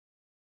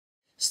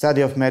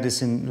Study of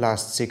medicine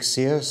lasts 6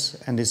 years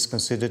and is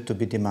considered to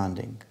be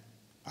demanding.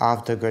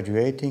 After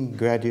graduating,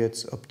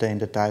 graduates obtain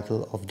the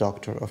title of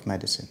Doctor of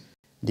Medicine.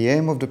 The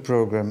aim of the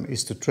program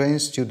is to train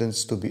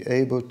students to be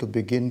able to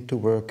begin to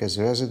work as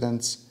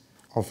residents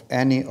of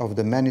any of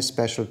the many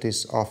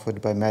specialties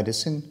offered by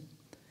medicine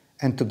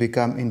and to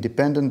become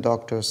independent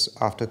doctors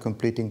after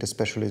completing the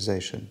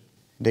specialization.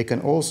 They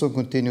can also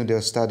continue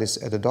their studies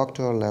at the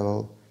doctoral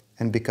level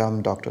and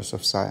become doctors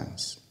of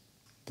science.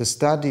 The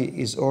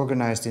study is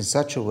organized in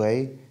such a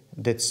way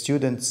that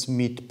students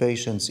meet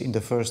patients in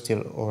the first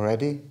year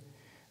already,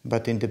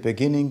 but in the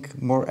beginning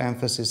more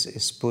emphasis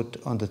is put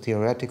on the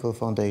theoretical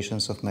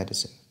foundations of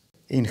medicine.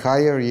 In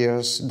higher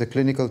years, the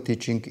clinical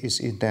teaching is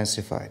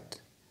intensified.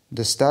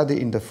 The study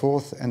in the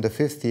 4th and the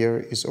 5th year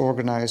is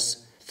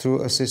organized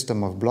through a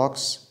system of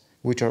blocks,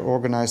 which are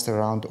organized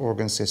around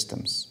organ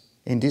systems.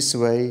 In this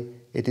way,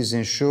 it is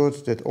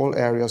ensured that all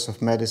areas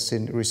of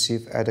medicine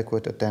receive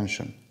adequate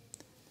attention.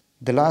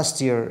 The last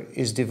year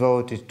is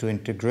devoted to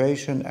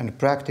integration and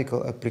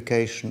practical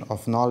application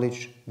of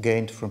knowledge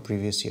gained from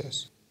previous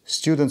years.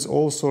 Students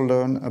also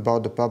learn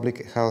about the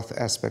public health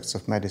aspects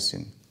of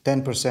medicine.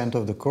 10%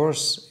 of the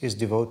course is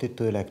devoted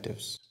to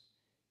electives.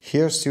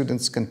 Here,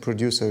 students can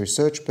produce a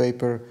research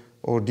paper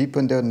or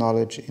deepen their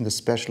knowledge in the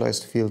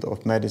specialized field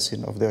of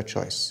medicine of their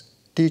choice.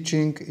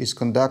 Teaching is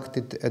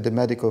conducted at the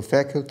medical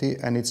faculty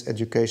and its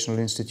educational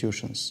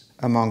institutions.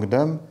 Among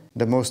them,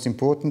 the most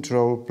important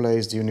role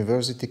plays the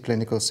University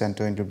Clinical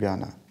Center in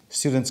Ljubljana.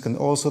 Students can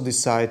also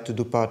decide to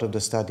do part of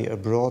the study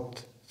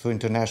abroad through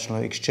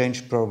international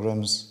exchange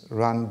programs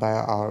run by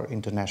our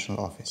international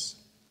office.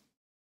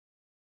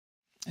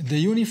 The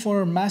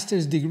uniform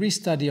master's degree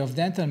study of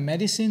dental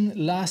medicine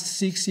lasts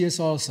 6 years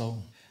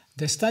also.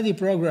 The study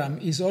program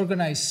is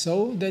organized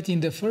so that in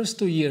the first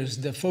 2 years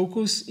the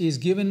focus is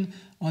given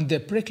on the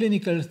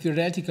preclinical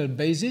theoretical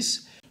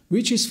basis,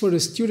 which is for the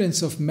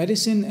students of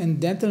medicine and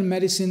dental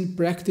medicine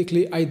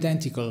practically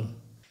identical.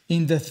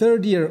 In the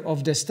 3rd year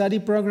of the study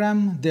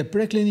program, the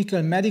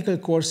preclinical medical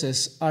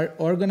courses are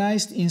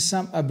organized in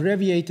some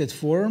abbreviated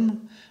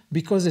form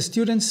because the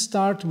students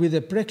start with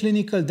the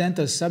preclinical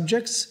dental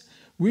subjects,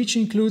 which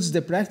includes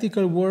the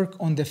practical work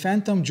on the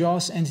phantom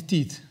jaws and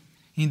teeth.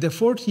 In the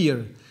 4th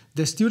year,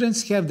 the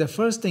students have the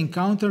first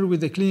encounter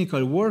with the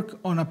clinical work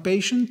on a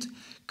patient,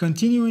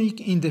 continuing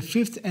in the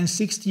 5th and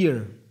 6th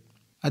year.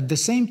 At the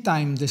same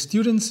time, the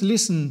students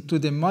listen to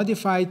the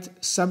modified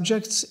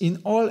subjects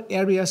in all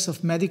areas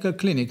of medical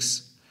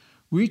clinics,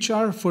 which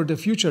are for the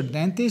future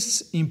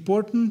dentists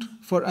important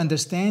for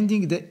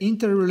understanding the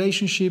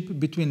interrelationship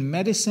between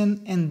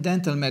medicine and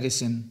dental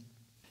medicine.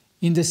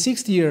 In the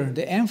 6th year,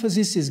 the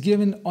emphasis is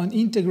given on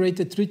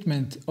integrated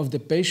treatment of the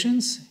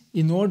patients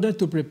in order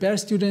to prepare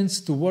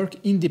students to work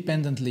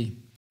independently.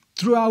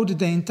 Throughout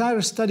the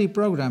entire study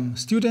program,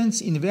 students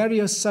in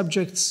various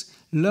subjects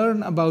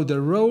learn about the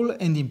role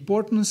and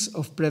importance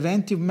of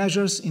preventive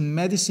measures in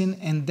medicine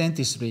and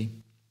dentistry.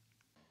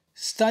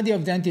 Study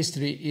of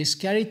dentistry is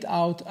carried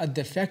out at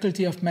the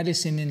Faculty of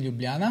Medicine in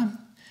Ljubljana,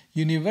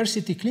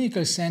 University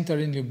Clinical Center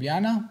in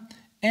Ljubljana,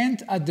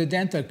 and at the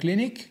Dental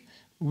Clinic,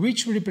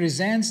 which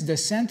represents the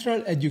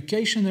central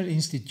educational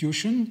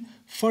institution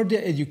for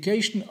the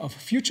education of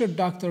future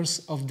doctors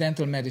of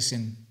dental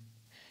medicine.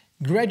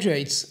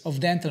 Graduates of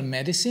dental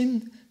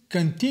medicine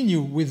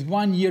continue with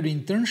 1-year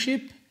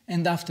internship,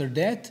 and after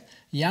that,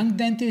 young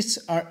dentists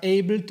are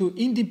able to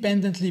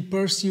independently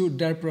pursue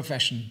their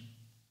profession.